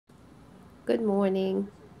Good morning.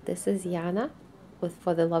 This is Yana with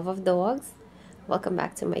For the Love of Dogs. Welcome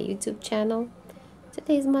back to my YouTube channel.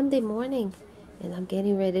 Today's Monday morning and I'm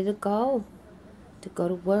getting ready to go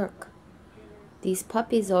to work. These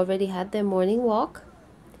puppies already had their morning walk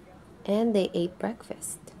and they ate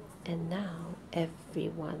breakfast. And now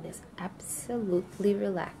everyone is absolutely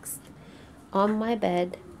relaxed on my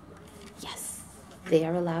bed. Yes, they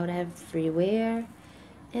are allowed everywhere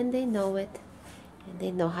and they know it and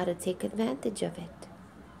they know how to take advantage of it.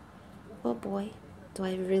 Oh boy, do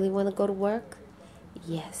I really want to go to work?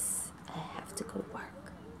 Yes, I have to go to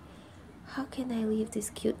work. How can I leave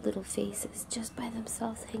these cute little faces just by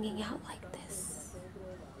themselves hanging out like this?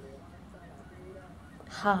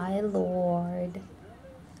 Hi, Lord.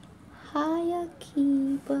 Hi,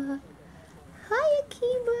 Akiba. Hi,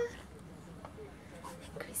 Akiba.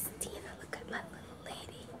 And Christina, look at my little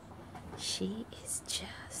lady. She is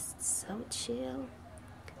just so chill.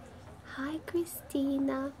 Hi,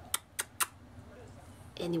 Christina.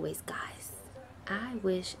 Anyways, guys, I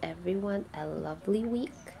wish everyone a lovely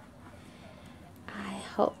week. I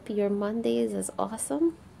hope your Monday is as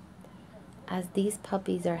awesome as these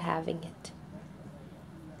puppies are having it.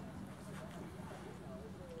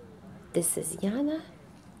 This is Yana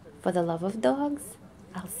for the love of dogs.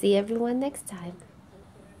 I'll see everyone next time.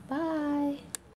 Bye.